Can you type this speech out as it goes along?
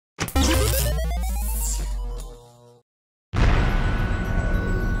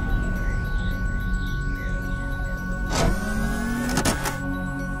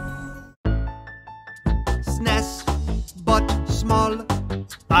SMOL.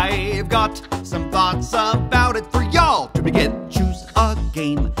 I've got some thoughts about it for y'all to begin. Choose a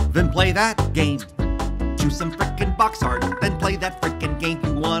game, then play that game. Choose some frickin' box art, then play that frickin' game.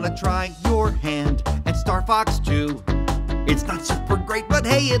 You wanna try your hand at Star Fox 2. It's not super great, but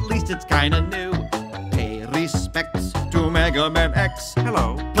hey, at least it's kinda new. Pay respects to Mega Man X.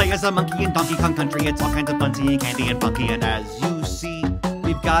 Hello. Play as a monkey in Donkey Kong Country. It's all kinds of fun, seeing candy and funky. And as you see,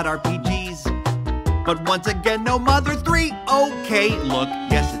 we've got RPGs. But once again, no Mother 3. Okay, look,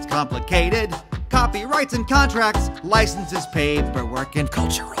 yes, it's complicated. Copyrights and contracts, licenses, paperwork, and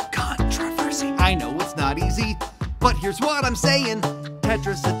cultural controversy. I know it's not easy, but here's what I'm saying.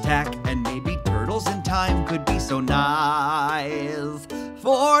 Tetris Attack and maybe Turtles in Time could be so nice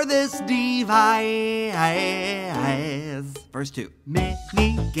for this device. Verse 2.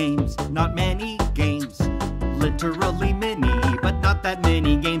 Mini games, not many games. Literally mini, but not that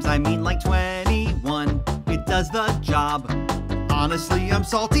many games. I mean like 21. It does the job. Honestly, I'm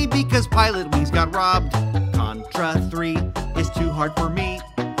salty because Pilot Wings got robbed. Contra 3 is too hard for me.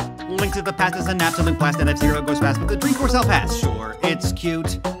 Link to the Past is an absolute blast, and F-Zero goes fast with the Dream Force I'll pass. Sure, it's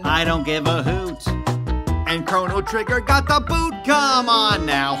cute, I don't give a hoot. And Chrono Trigger got the boot, come on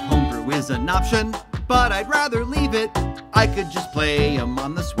now. Homebrew is an option, but I'd rather leave it. I could just play them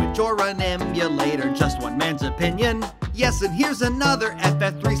on the Switch or an emulator, just one man's opinion. Yes, and here's another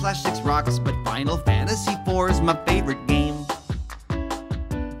FF3/6 rocks, but Final Fantasy IV is my favorite game.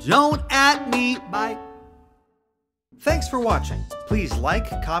 Don't at me, bye. Thanks for watching. Please like,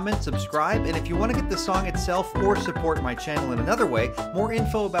 comment, subscribe, and if you want to get the song itself or support my channel in another way, more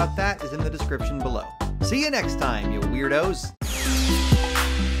info about that is in the description below. See you next time, you weirdos!